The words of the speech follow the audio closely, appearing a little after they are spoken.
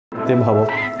के भाव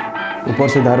ऊपर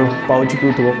से दारू पाउच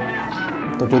पिउथबो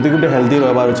तो जदि गोटे हेल्दी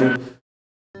रहबार अछि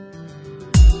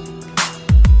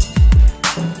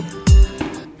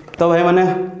तो भाई मैंने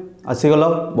आसीगल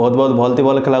बहुत बहुत भलती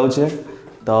भल खेलाऊे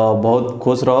तो बहुत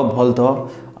खुश रह भल थो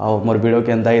आ मोर वीडियो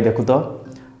के एंता ही देखु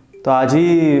तो आज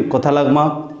ही कथा लगमा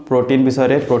प्रोटीन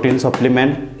विषय प्रोटीन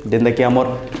सप्लीमेंट जेनता कि आमर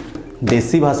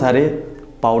देसी भाषा रे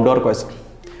पाउडर कहसन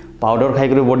पाउडर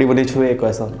खाई बॉडी बनी छुए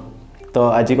कहसन तो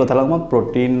आज कथा लगमा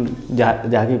प्रोटीन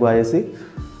जहाँ कि कहुसी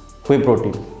हुए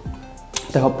प्रोटीन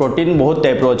देख प्रोटीन बहुत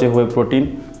टाइप अच्छे हुए प्रोटीन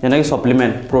जेना कि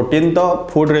सप्लीमेंट प्रोटीन तो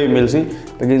फूड रे मिलसी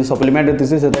लेकिन सप्लीमेंट थी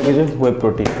से हुए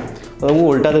प्रोटीन तो मुझे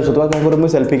उल्टा देखुआ क्या मुझे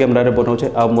सेल्फी कैमेरा रे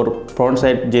बनाऊे आ मोर फ्रंट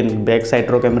साइड जेन बैक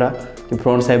साइड रो कैमेरा कि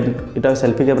फ्रंट साइड इटा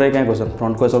सेल्फी कैमेरा क्या कहसन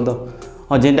फ्रंट कहसन तो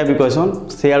हाँ जेनटा भी कहसन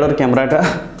से आड़र कैमेराटा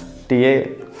टे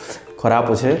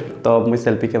खराब अच्छे तो मुझे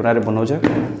सेल्फी कैमेरा रे बनाऊे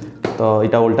तो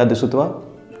इटा उल्टा दिशुवा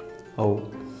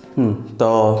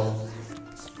तो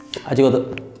आज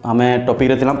आम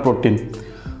टॉपिक रे प्रोटीन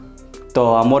तो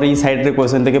आमर ई साइड रे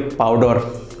क्वेश्चन थे पाउडर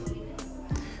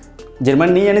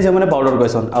जेनमान नहीं जानी से पाउडर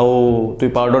कहसन आउ तु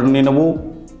पाउडर नहीं नबू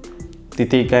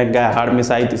तिथि क्या हाड़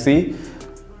मिसाई थी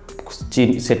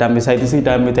सेटा मिसाई थी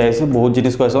इटा मिसाई बहुत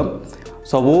जिनिस कहसन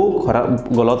सबू खराब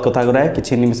गलत कथा कराए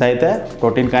किसी नहीं मिसाई था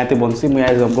प्रोटीन कहीं बनसी मुझे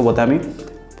आज हमको बतामी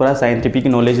पूरा साइंटिफिक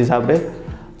नॉलेज हिसाब से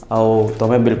आउ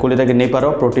तुम्हें बिल्कुल इटा नहीं पार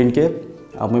प्रोटीन के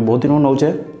मुझे बहुत दिन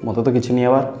नौचे मत तो किसी नहीं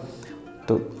आवार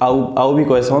तो आउ भी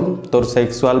कहसन तोर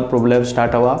सेक्सुअल प्रॉब्लम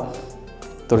स्टार्ट हवा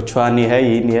तोर छुआ नहीं है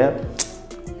ये नहीं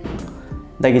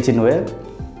है किसी नुए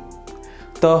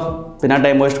तो बिना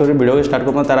टाइम वेस्ट कर वीडियो के स्टार्ट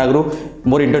करमा तार आगु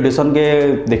मोर इंट्रोडक्शन के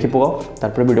देखी पक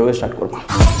तार वीडियो के स्टार्ट करमा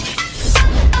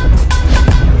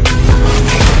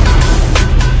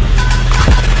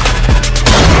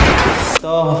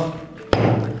तो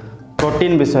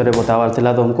प्रोटीन विषय रे बतावार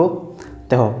थिला तो हमको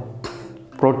देखो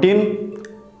प्रोटीन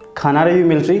खाना रे भी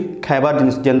मिलसी खाइबार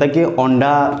जिनिस जेनता कि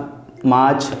अंडा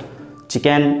माछ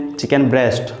चिकेन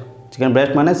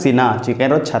ब्रेस्ट माने सीना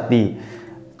चिकेन रो छाती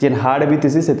जेन हार्ड भी थी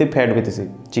से फैट भी थी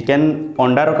चिकेन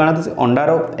अंडार काना थी अंडार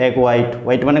एग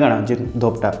व्हाइट माने काना जेन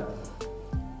धोपटा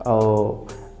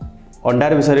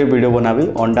अंडार विषय वीडियो बनाबी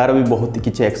अंडार भी बहुत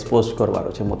किसी एक्सपोज करवार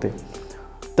अच्छे मते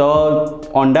तो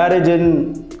अंडारे जेन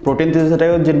प्रोटीन थी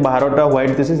जेन बाहरटा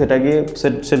व्हाइट थी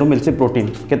से मिलसी प्रोटीन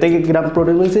केते ग्राम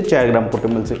प्रोटीन मिलसी 4 ग्राम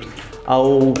प्रोटीन मिलसी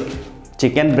आउ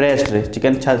चिकेन ब्रेस्ट रे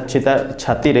चिकेन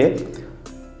छाती रे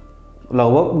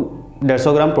लगभग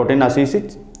 150 ग्राम प्रोटीन आसी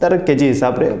तार केजी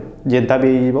हिसाब रे जेनता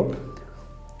भी हो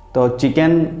तो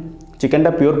चिकेनटा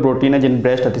प्योर प्रोटीन है जेन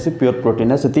ब्रेस्ट थी प्योर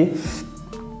प्रोटीन है से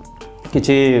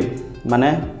किसी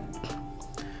माने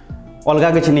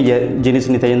अलग किसी नहीं जिनिस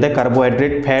नहीं था जेनता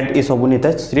कार्बोहाइड्रेट फैट ये सब नहीं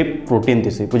था सिर्फ प्रोटीन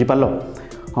थी बुझीपार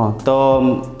हाँ तो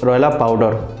रहा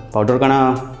पाउडर काना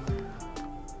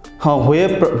हाँ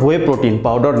हुए प्रोटीन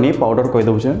पाउडर नहीं पाउडर कही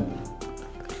दूचे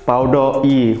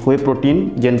पाउडर हुए प्रोटीन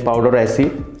जेन पाउडर आसी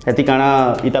हेती काना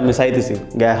इटा मिसाई थी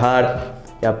गाय हाड़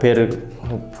या फिर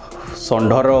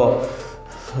षंढर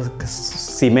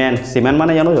सीमेंट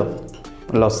माने जानो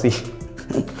लस्सी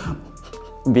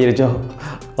बीरज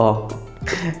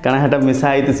काना हेटा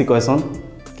मिसाई थी कहसन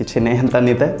किसी नहीं हेन्ता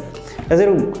नहीं था ऐसे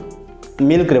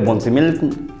मिल्क रे बनसी मिल्क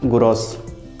गुरस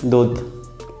दूध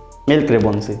मिल्क रे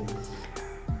बनसी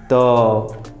तो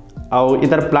आउ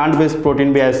इधर प्लांट बेस्ड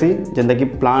प्रोटीन भी आसी जेनता कि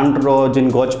प्लांट रो जिन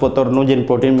गच पतर नु जिन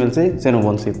प्रोटीन मिलसी से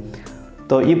बनसी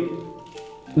तो ये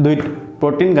दुई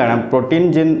प्रोटीन गाना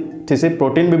प्रोटीन जिन थी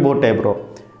प्रोटीन भी बहुत टाइप रो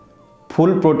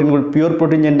फुल प्रोटीन प्योर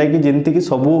प्रोटीन जेनटा कि जेमती कि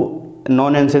सबू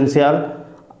नॉन एसेंशियल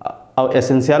आ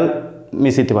एसेंशियल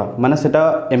मिसी थिबा माने सेटा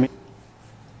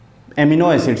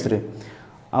एमिनो एसिड्स रे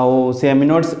आउ से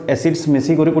एमिनो एसिड्स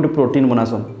मिसी करी गोटे प्रोटीन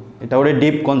बनासन एटा गोटे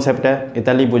डीप कॉन्सेप्ट है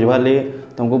इताली बुझवा ले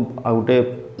तुमको गोटे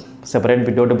सेपरेट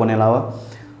वीडियोटे बनैला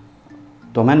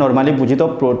तुम्हें नॉर्मली बुझी तो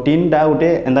प्रोटीनटा गोटे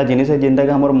एंता जिनिस है जेनटा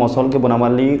कि हमर मसल के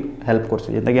बनावार लिए हेल्प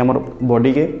करसी जेनता कि हमर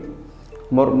बॉडी के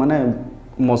मोर माने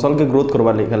मसल के ग्रोथ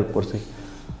करवार लिए हेल्प करसी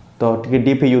तो टिके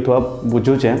डीप ही युवा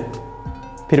बुझुचे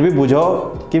फिर भी बुझो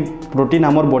कि प्रोटीन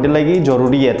हमर बॉडी लगी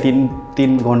जरूरी है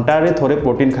 3 घंटा रे थोड़े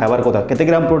प्रोटीन खाइबार कथा केते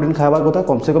ग्राम प्रोटीन खाइबार कथा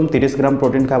कम से कम 30 ग्राम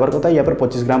प्रोटीन खाइबार कथा या फिर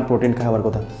 25 ग्राम प्रोटीन खाइबार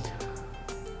कथा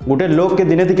गोटे लोग के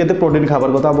दिने केते प्रोटीन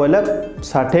खाइबार कथा बोले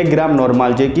 60 ग्राम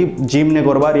नॉर्मल जे कि जिम ने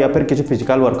करबार या फिर किसी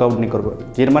फिजिकल वर्कआउट नहीं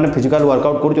करबार जेन माने फिजिकल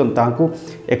वर्कआउट करछन ताकू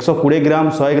 120 ग्राम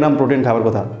 100 ग्राम प्रोटीन खाइबार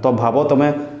कथा तो भाबो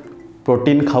तमे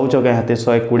प्रोटीन खाउछ के हाते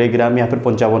 120 ग्राम या फिर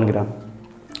 55 ग्राम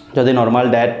जदि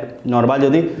नॉर्मल डाइट नॉर्मल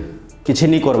जदि किसी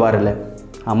नहीं करबार है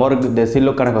आमर देसी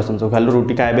लोग क्या कहसन सब खाली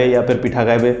रुटी खाइबे या फिर पिठा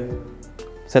खाइबे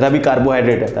सेटा भी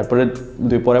कार्बोहाइड्रेट है तारपरे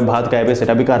दुपहर भात खाइबे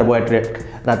सेटा भी कार्बोहाइड्रेट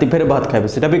राति फेर भात खाइबे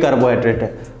सेटा भी कार्बोहाइड्रेट है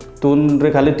तुन रे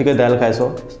खाली टिके दाल खाइस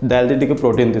दाल दी टिके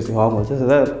प्रोटीन थी हाँ बोलছে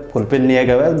সেটা ফুলফিল नहीं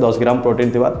है 10 ग्राम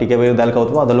प्रोटीन थी टिके बेर दाल खाओ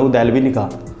अधा लोग दाल भी नहीं खा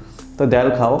तो दाल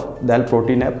खाओ दाल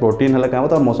प्रोटीन है प्रोटीन है क्या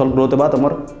तो मसल ग्रोथ है तुम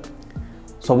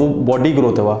सब बॉडी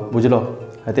ग्रोथ है बुझल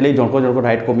से जनकर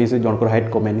हाइट कमी से जनकर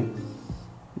हाइट कमेनी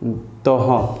तो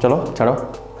हाँ चलो छाड़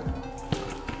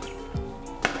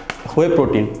हुए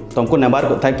प्रोटीन तुमको नेबार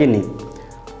कथा कि नहीं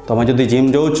तुम जो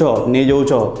जिम जाऊच नहीं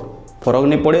जाऊच फरक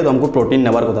नहीं पड़े तुमको प्रोटीन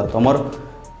नेबार कथा तुम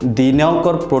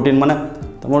दिनकर प्रोटीन माने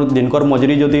तुम दिनकर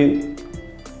मजूरी जदि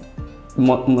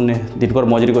माने दिनकर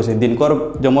मजूरी कसे दिनकर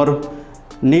जमर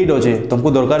नीड अच्छे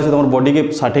तुमको दरकार है तुम बॉडी के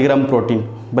 60 ग्राम प्रोटीन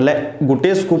बोले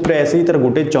गोटे स्कूप रे आसी तर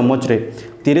गोटे चम्मच रे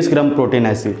 30 ग्राम प्रोटीन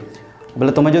आसी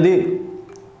बोले तुम जदि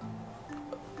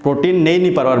प्रोटीन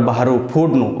नहीं पार्बार बाहर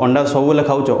फुड नु अंडा सब बेले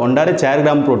खाऊच अंडारे 4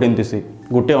 ग्राम प्रोटीन थी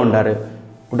गोटे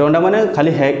अंडा माने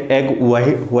खाली एग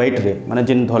व्हाइट रे माने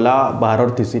जिन धला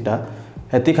बाहर थीसीटा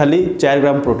हेती खाली 4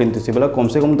 ग्राम प्रोटीन थी बोले कम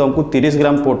से कम तुमको 30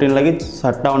 ग्राम प्रोटीन लगी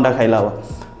 7टा अंडा खाइला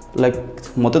लाइक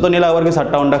मत तो नहीं लगवार कि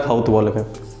 7टा अंडा खाऊ लगे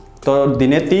तो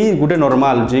दिने ती गोटे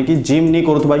नॉर्मल जे कि जिम नहीं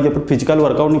करुवा या फिर फिजिकल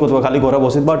वर्कआउट नहीं करुवा खाली घर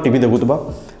बसुवा टीवी देखुवा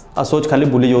आ सोच खाली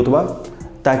भूली जाऊा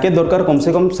ताके दरकार कम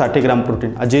से कम 60 ग्राम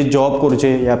प्रोटीन आ जे जॉब करुचे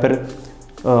या फिर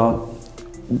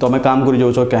तुम काम कर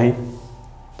जाऊच कहीं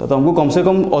तो तुमको कम से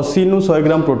कम 80 नु 100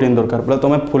 ग्राम प्रोटीन दरकार बोले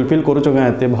तुम फुलफिल करुच क्या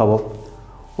एत भाव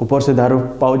ऊपर से दारू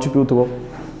पाउच पिउथबो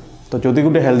तो जदि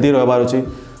गोटे हेल्दी रहार अच्छे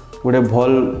गोटे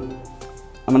भल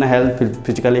माने हेल्थ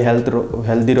फिजिकली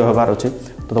हेल्दी रहार अच्छे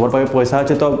तो तुम पाखे पैसा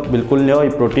अच्छे तो बिल्कुल लियो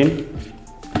प्रोटीन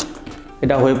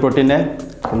यहाँ हुए प्रोटीन है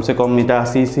कम से कम यहाँ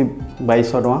आसी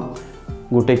 2200 टका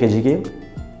गोटे केजी के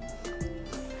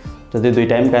जदि 2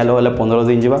 टाइम खाइल बोले 15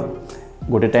 दिन जावा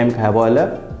गोटे टाइम खाइब बोले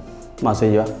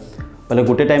मासे जावा बोले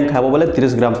गोटे टाइम खाइब बोले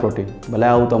 30 ग्राम प्रोटीन बोले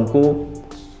आउ तुमको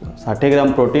 60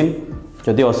 ग्राम प्रोटीन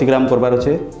जदि 80 ग्राम करबार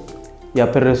अच्छे या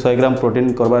फिर 100 ग्राम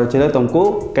प्रोटीन करबार अच्छे तुमको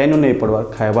कहीं नहीं पड़वार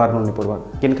खाइबार नहीं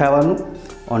पड़वार किन खाइबार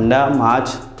अंडा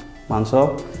माछ मांस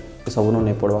ये सब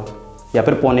नहीं पड़वा या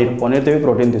फिर पनीर तो भी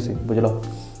प्रोटीन थी बुझल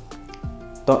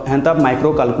तो हेन्ता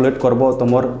माइक्रो कैलकुलेट करब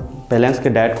तुम बैलेंस के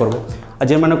डाइट करब आ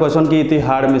जे मैंने क्वेश्चन कि इतनी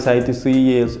हार्ड मिसाई थी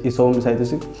ये सब मिसाई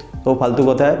थी तो फालतू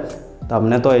कथा है तो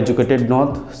हमने तो एजुकेटेड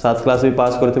नत 7 क्लास भी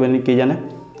पास करते नहीं किए जाने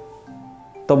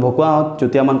तो भकुआ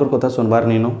चुतिया मान कथा सुनबार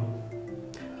नहीं न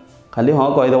खाली हाँ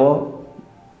कहीदेव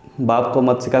बाप को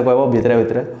मत शिका कह भितरे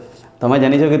भितरे तुम्हें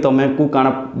जानिछ कि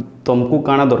तुमको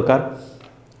काଣା दरकार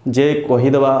जे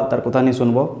कहीदेवा तार कथा नहीं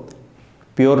सुनब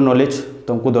प्योर नॉलेज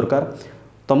तुमको दरकार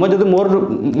तुम जब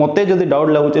मत जब डाउट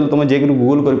लगुच तुम जे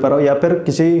गूगल कर पार या फिर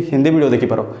किसी हिंदी वीडियो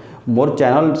देखिपार मोर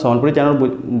चैनल सम्बलपुरी चैनल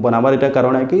बनाबार यहाँ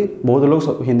कारण है कि बहुत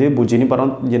लोग हिंदी बुझी नहीं पार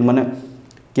जिन मैंने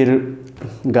कि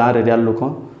गाँव एरिया लोक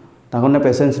ताकने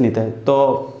पेसेंस नहीं था तो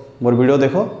मोर वीडियो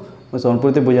देख मैं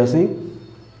सम्बलपुरी बुझासी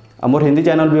मोर हिंदी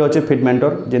चैनल भी अच्छे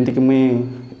फिटमेंटर जमीक मुई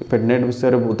फिटनेस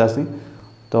विषय बतासी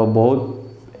तो बहुत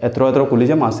एथर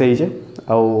खुलीचे मासे ही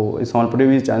आउ सम्बलपुरी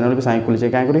भी चैनल भी साई खुलीचे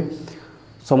क्या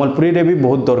सम्बलपुरी रे भी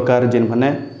बहुत दरकार जिन मैंने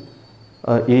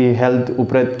ये हेल्थ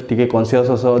उपरे टिके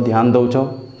कॉन्शियस ध्यान दौच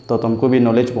तो तुमको भी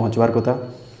नॉलेज पहुँचवार कथा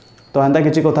तो हेन्ता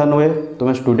किसी कथा नुहे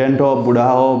तुम स्टूडेंट हो बुढ़ा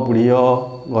हो बुढ़ी हो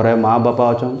घरे माँ बापा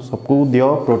अच्छा सबको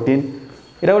दियो प्रोटीन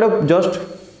यहाँ गोटे जस्ट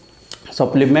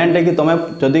सप्लीमेंट है कि तुम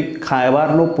जदि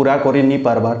खाइबार नु पूरा करी नहीं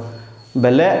पारबार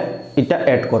बेले इटा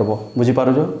ऐड करब बुझीपार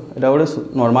यहाँ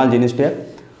गोटे नॉर्मल जिनिसटे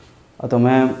तुम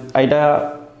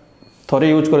यहाँ थोड़े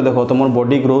यूज कर देख तुम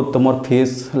बॉडी ग्रोथ तुम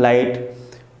फेस लाइट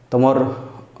तुम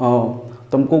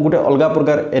तुमको गोटे अलग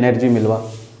प्रकार एनर्जी मिलवा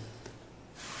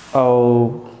और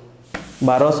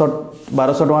 1200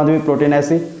 टका भी प्रोटीन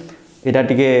आसी यहाँ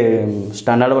टी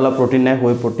स्टैंडर्ड वाला प्रोटीन है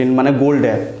वो प्रोटीन माने गोल्ड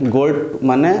है गोल्ड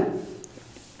माने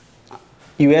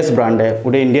यूएस ब्रांड है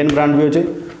गोटे इंडियन ब्रांड भी अच्छे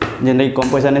जेनटा कि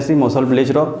कम पैसा नेसी मसल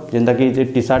विलेज जेनटा कि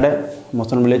टी सार्ट है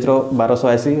मसल विलेज 1200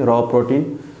 आसी रॉ प्रोटीन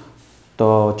तो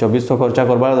 2400 खर्चा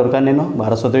करवार दरकार नहीं न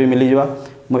 1200 भी मिली जावा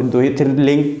मैं 2-3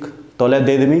 लिंक तले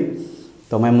दे देमी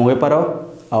तो मैं मंगे पार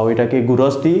आउ यहाँ कि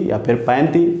गुरस थी या फिर पान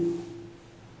थी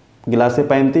गिलासे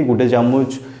पान थी गोटे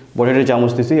चामच बड़े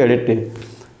चामच थी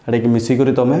एड़े कि मिसिक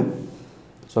तुम्हें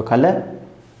सकाले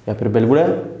या फिर बेलगुड़े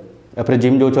या फिर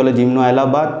जिम जो चले जिम न आला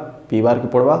बाद पीबार के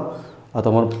पड़वा आ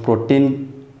तुम प्रोटीन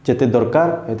जिते दरकार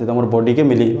ये तुम बॉडी के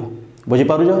मिली जावा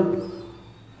बुझीपार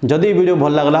जदि वीडियो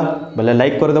भल लगला बेले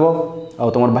लाइक करदेव आ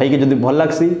तुम भाई के जब भल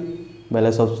लगसी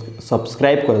बेले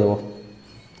सब्सक्राइब करदेव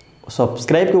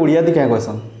सब्सक्राइब के उड़िया थी क्या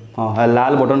कहसन हाँ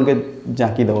लाल बटन के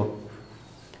झाँकी देव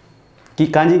कि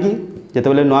काजी कि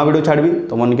जिते नया वीडियो छाड़बी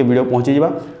तुम के वीडियो पहुँची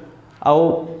जावा आउ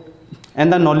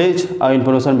एंता नॉलेज आ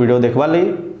इनफॉरमेशन वीडियो देखबार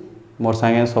लगी मोर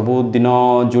संगे सबू दिन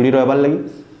जुड़ी रहार लगी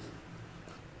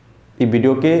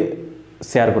वीडियो के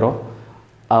शेयर करो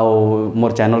आउ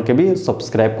मोर चैनल के भी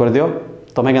सब्सक्राइब कर दियो।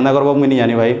 तुम्हें केंदा करबो मुई नहीं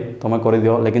जानी भाई, तुम्हें कर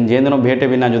दियो, लेकिन जे दिन भेटे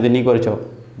बिना जदि नहीं करछो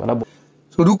बोला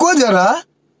रुको जरा,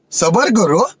 सबर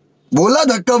करो, बोला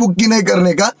धक्का बुक्की नहीं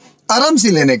करने का, आराम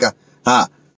से लेने का। हाँ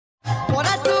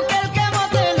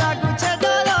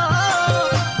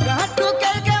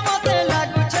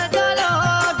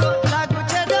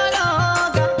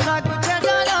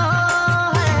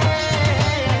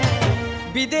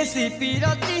विदेशी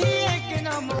पीरती एक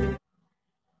नाम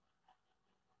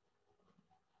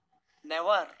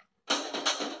नेवर।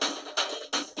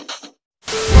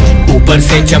 ऊपर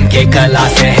से चमके कला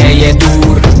से है ये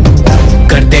दूर,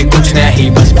 करते कुछ नहीं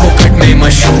बस फोकट में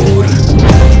मशहूर।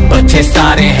 बच्चे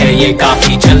सारे हैं ये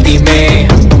काफी जल्दी में,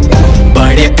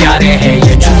 बड़े प्यारे हैं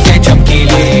ये चूजे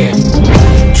चमकीले।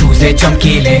 चूजे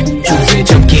चमकीले, चूजे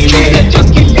चमकीले,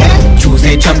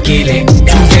 चूजे चमकीले,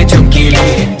 चूजे चमकीले,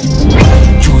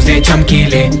 चूजे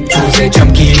चमकीले, चूजे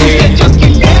चमकीले,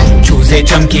 चूजे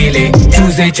चमकीले,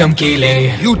 चूजे चमकीले।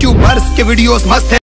 यूट्यूबर्स के वीडियोस मस्त है।